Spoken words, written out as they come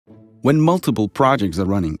When multiple projects are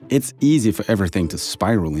running, it's easy for everything to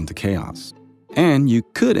spiral into chaos. And you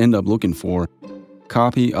could end up looking for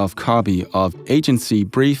copy of agency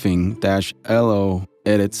briefing-LO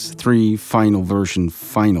edits 3 final version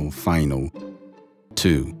final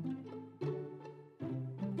 2.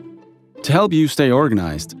 To help you stay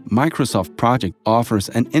organized, Microsoft Project offers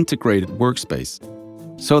an integrated workspace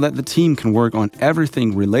so that the team can work on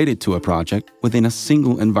everything related to a project within a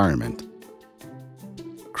single environment.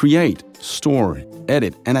 Create, store,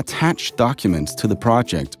 edit, and attach documents to the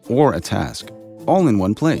project or a task, all in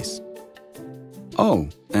one place. Oh,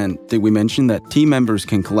 and did we mention that team members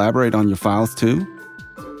can collaborate on your files too?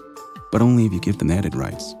 But only if you give them edit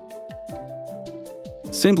rights.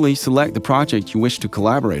 Simply select the project you wish to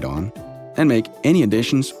collaborate on and make any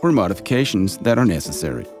additions or modifications that are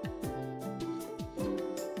necessary.